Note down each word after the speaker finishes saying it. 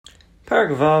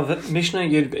Parak Vav, Mishnah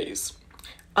Yud Beis.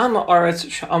 Amma Aretz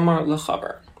Sh'amar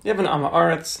L'chaver. You have an Amma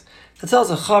Aretz that tells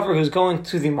a chaver who's going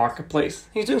to the marketplace.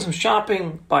 He's doing some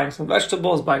shopping, buying some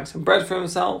vegetables, buying some bread for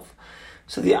himself.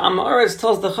 So the Amma Aretz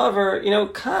tells the chaver,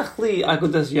 Kach li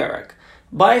agudas yarek.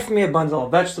 Buy for me a bundle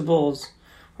of vegetables.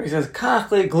 Or he says,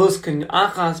 Kach li gluskin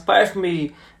achas. Buy for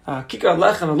me kikar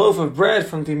lechem, a loaf of bread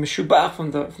from the meshubach,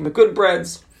 from the good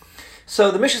breads.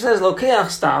 So the Mishnah says, Lokeach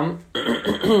stam.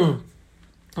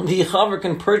 The chaver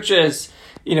can purchase,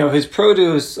 his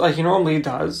produce like he normally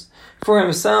does for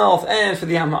himself and for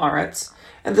the Amma Aretz,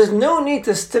 and there's no need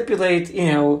to stipulate,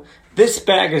 this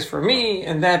bag is for me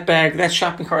and that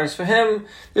shopping cart is for him.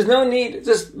 There's no need,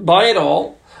 just buy it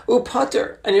all.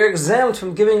 Upater, and you're exempt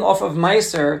from giving off of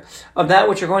meiser of that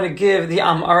which you're going to give the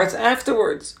Amma Aretz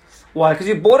afterwards. Why? Because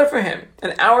you bought it for him.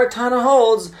 And our Tana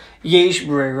holds yesh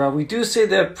breira. We do say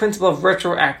the principle of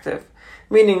retroactive.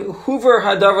 Meaning, Hoover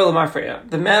hadavar l'mafreya.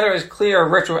 The matter is clear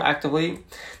retroactively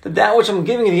that which I'm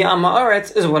giving the Amma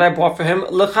Aretz is what I bought for him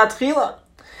l'chatchila.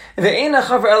 Ve'ein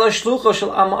hachaver ela shlucho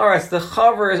shel Amma Aretz. The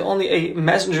chaver is only a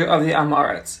messenger of the Amma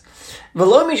Aretz.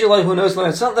 V'lo mishalai who knows.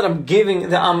 It's not that I'm giving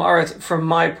the Amma Aretz for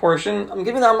my portion. I'm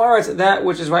giving the Amma Aretz that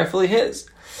which is rightfully his.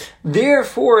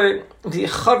 Therefore, the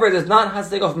chaver does not have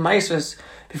to take off meisus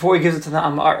before he gives it to the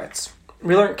Amma Aretz.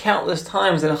 We learned countless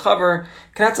times that a chaver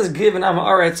cannot just give an Amma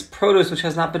Aretz produce which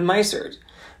has not been meisered.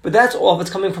 But that's all if it's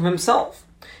coming from himself.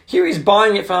 Here he's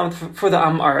buying it for the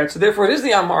Amma Aretz, so therefore it is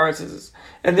the Amma Aretz's.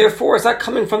 And therefore it's not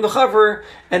coming from the chaver,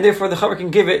 and therefore the chaver can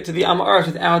give it to the Amma Aretz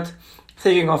without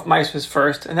taking off meisus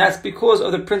first. And that's because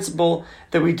of the principle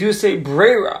that we do say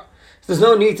breira. There's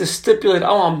no need to stipulate,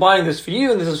 I'm buying this for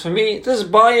you and this is for me. Just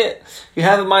buy it. You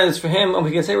have in mind it's for him, and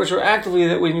we can say retroactively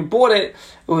that when you bought it,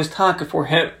 it was taka for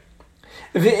him.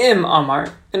 V'im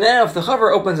Amar, and now if the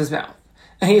chaver opens his mouth,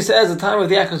 and he says at the time of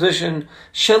the acquisition,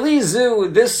 Shali zu,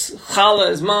 this challah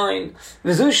is mine,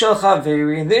 v'zu shel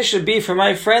chaveri, and this should be for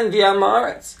my friend the Amma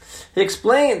Aretz. He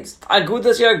explains,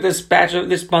 agudas yarek,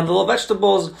 this bundle of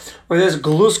vegetables, or this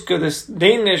gluska, this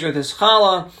Danish, or this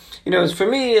challah, is for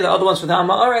me, the other one's for the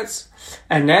Amma Aretz.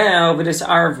 And now, v'dis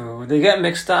arvu, they get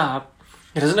mixed up.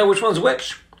 He doesn't know which one's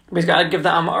which. But he's got to give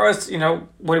the Amma Aretz,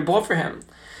 what he bought for him.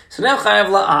 So now Chayav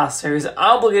La'aser, he's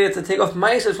obligated to take off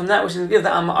meiser from that which he's going to give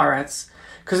the Amma Aretz.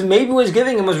 Because maybe what he's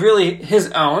giving him was really his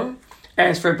own, and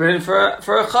it's forbidden for a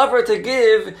chaver to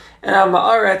give an Amma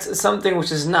Aretz something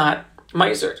which is not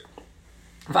meisered.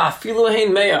 Va'afilu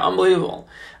hein meya, unbelievable.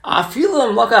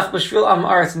 Afilu lakach b'shvil Amma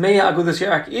Aretz meya agudas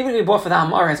yarak. Even if he bought for the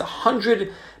Amma Aretz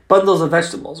 100 bundles of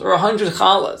vegetables, or 100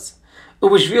 challahs,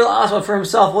 ub'shvil asma for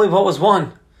himself, all he bought was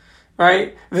one.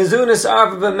 Right? Vizunis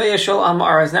arva b'meya shel Amma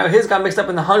Aretz. Now his got mixed up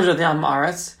in the 100 of the Amma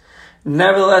Aretz.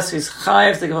 Nevertheless, he's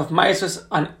chayav to give off meisus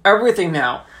on everything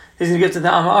now. He's going to give to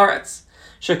the Amma Aretz.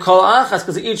 Shekol achas,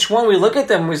 because each one we look at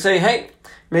them and we say, hey,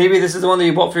 maybe this is the one that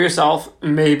you bought for yourself,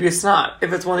 maybe it's not.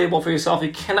 If it's one that you bought for yourself,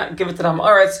 you cannot give it to the Amma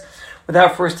Aretz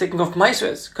without first taking off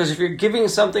meisus. Because if you're giving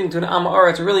something to an Amma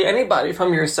Aretz, or really anybody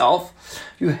from yourself,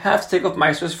 you have to take off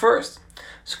meisus first.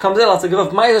 So it comes out, I'll have to give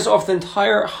off meisus off the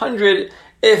entire 100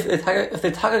 if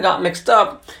the taka got mixed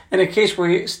up in a case where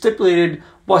he stipulated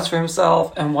what's for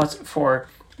himself and what's for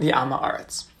the Amma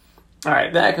Aretz.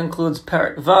 Alright, that concludes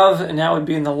Parak Vav, and now would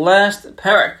be in the last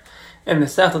Parak in the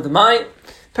South of the Mai,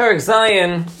 Parak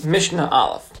Zayin, Mishnah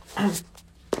Aleph.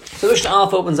 So Mishnah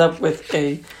Aleph opens up with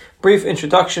a brief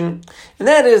introduction, and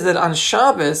that is that on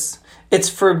Shabbos, it's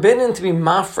forbidden to be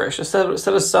mafresh,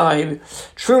 set aside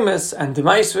trumas and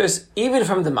demaisvis, even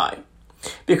from the Mai.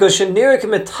 Because Shanirik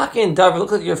Metakin Davar,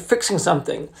 looks like you're fixing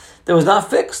something that was not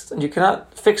fixed, and you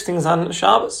cannot fix things on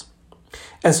Shabbos.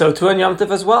 And so too on Yom Tov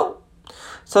as well.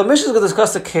 So Mishnah is going to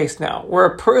discuss a case now where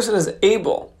a person is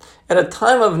able, at a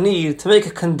time of need, to make a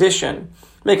condition,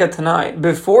 make a tanai,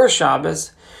 before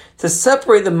Shabbos, to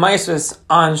separate the meisus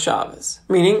on Shabbos.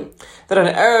 Meaning that on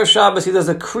Erev Shabbos he does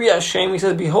a kriya shem, he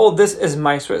says, behold, this is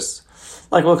meisus,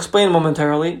 like we'll explain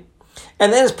momentarily.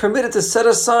 And then it's permitted to set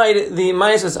aside the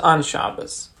meisus on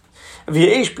Shabbos.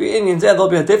 There'll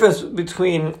be a difference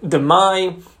between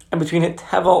demai and between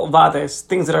tevel vades,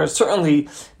 things that are certainly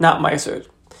not meiser.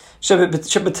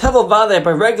 Tevel vade,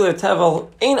 by regular tevel,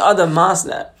 ein adam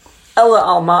masne, ella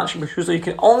al mat, so you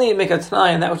can only make a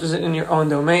tanai on that which is in your own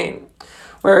domain.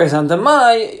 Whereas on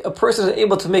demai, a person is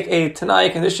able to make a tanai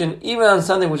condition even on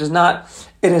something which is not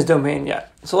in his domain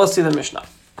yet. So let's see the Mishnah.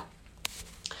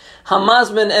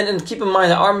 Hamazman, and keep in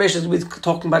mind that our Mishnah is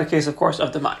talking about a case, of course,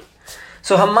 of demai.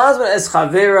 So Hamazman is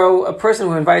chavero, a person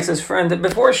who invites his friend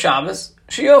before Shabbos.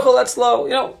 Shiyochel, let's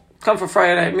low, come for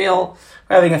Friday night meal,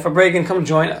 we're having a fabregan, come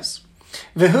join us.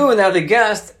 Vihu, now the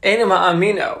guest, enema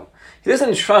amino, He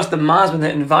doesn't trust the mazman,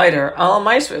 the inviter, al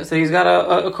maisris, that he's got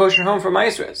a kosher home for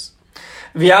maisris.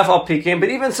 V'yafal pikim, but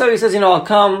even so, he says, I'll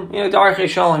come, darchei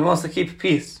shalom, he wants to keep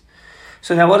peace.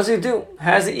 So now what does he do?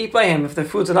 Has to eat by him if the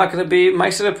foods are not going to be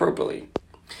maised appropriately.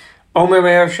 Omer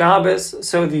Me'erev Shabbos,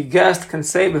 so the guest can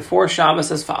say before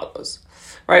Shabbos as follows.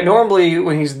 Right, normally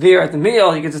when he's there at the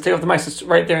meal, he gets to take off the maised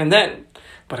right there and then.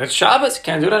 But it's Shabbos, you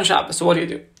can't do it on Shabbos, so what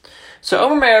do? So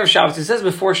Omer Me'erev Shabbos, he says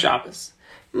before Shabbos,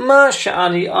 Ma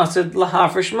sha'ani asid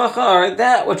lahafresh machar,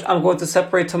 that which I'm going to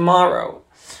separate tomorrow.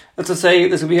 Let's say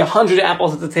this would be 100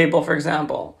 apples at the table, for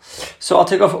example. So I'll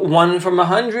take off 1 from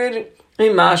 100.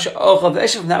 From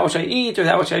that which I eat or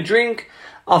that which I drink,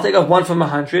 I'll take off 1 from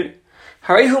 100.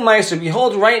 Harihu meiser.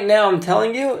 Behold, right now I'm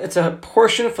telling you, it's a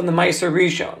portion from the meiser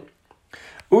rishon.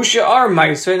 Usha are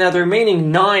meiser. Now the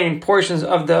remaining 9 portions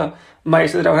of the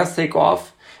meiser that I would have to take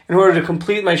off in order to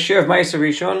complete my share of meiser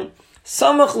rishon.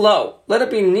 Samach lo. Let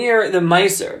it be near the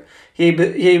meiser.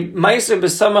 Meiser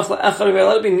b'samach le'echad.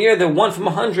 Let it be near the 1 from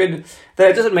 100 that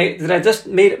I just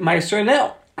made meiser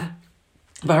now.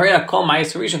 But Hariyah call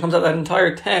meiser rishon comes out that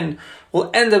entire 10 will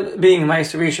end up being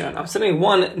meiser rishon. I'm sending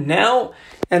 1 now,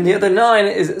 and the other 9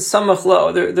 is samach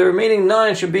lo. The remaining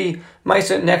 9 should be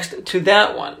meiser next to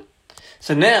that one.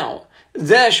 So now,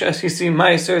 zesh as you see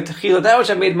meiser techila, that which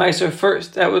I made meiser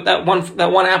first, that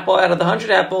one apple out of the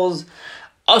 100 apples.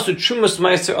 Also, trumas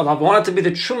meiser alav. I want it to be the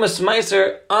trumas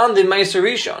meiser on the meiser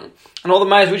rishon, and all the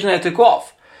meiser rishon I took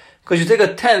off, because you take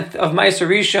a 10th of meiser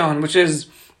rishon, which is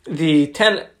the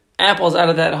 10 apples out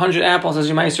of that 100 apples as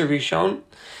your meiser rishon,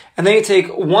 and then you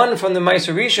take 1 from the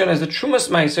meiser rishon as the trumas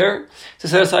meiser to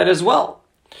set aside as well.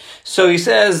 So he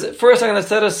says, first I'm going to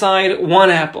set aside 1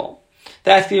 apple.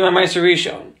 That's the meiser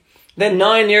rishon. Then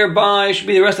 9 nearby should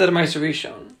be the rest of the meiser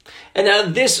rishon. And now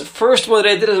this first one that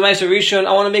I did as meiser rishon,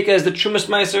 I want to make it as the trumas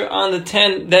meiser on the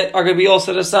 10 that are going to be all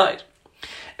set aside.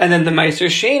 And then the meiser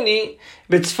sheni,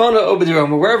 b'tzfona o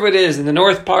b'dirom, wherever it is, in the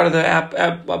north part of the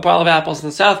pile of apples, in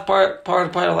the south part of the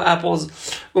pile of apples,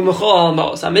 u'mechol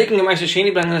almos. I'm making a meiser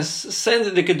sheni, but I'm going to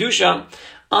send the kedusha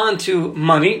onto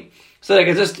money, so that I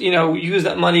can just, use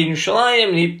that money in Yerushalayim,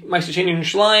 and eat meiser sheni in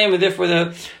Yerushalayim, and therefore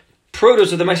the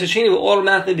produce of the meiser sheni will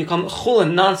automatically become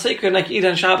chulin, non-sacred, and I can eat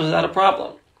on Shabbos without a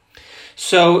problem.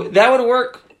 So that would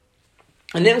work.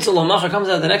 And then so Lamacha comes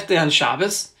out the next day on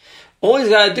Shabbos. All he's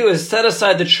got to do is set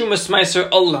aside the trumas meiser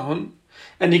alone,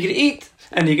 and he can eat,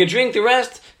 and he can drink the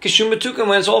rest, kishum betukim,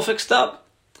 when it's all fixed up.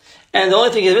 And the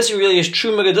only thing he's missing really is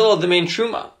truma gadol, the main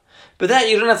truma. But that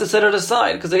you don't have to set it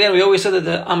aside, because again, we always said that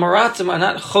the amaratzim are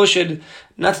not choshed,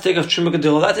 not to take off truma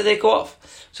gadol, that to take off.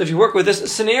 So if you work with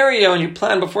this scenario and you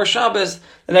plan before Shabbos,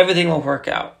 then everything will work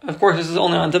out. Of course, this is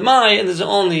only on Demai, and this is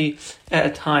only at a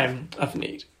time of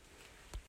need.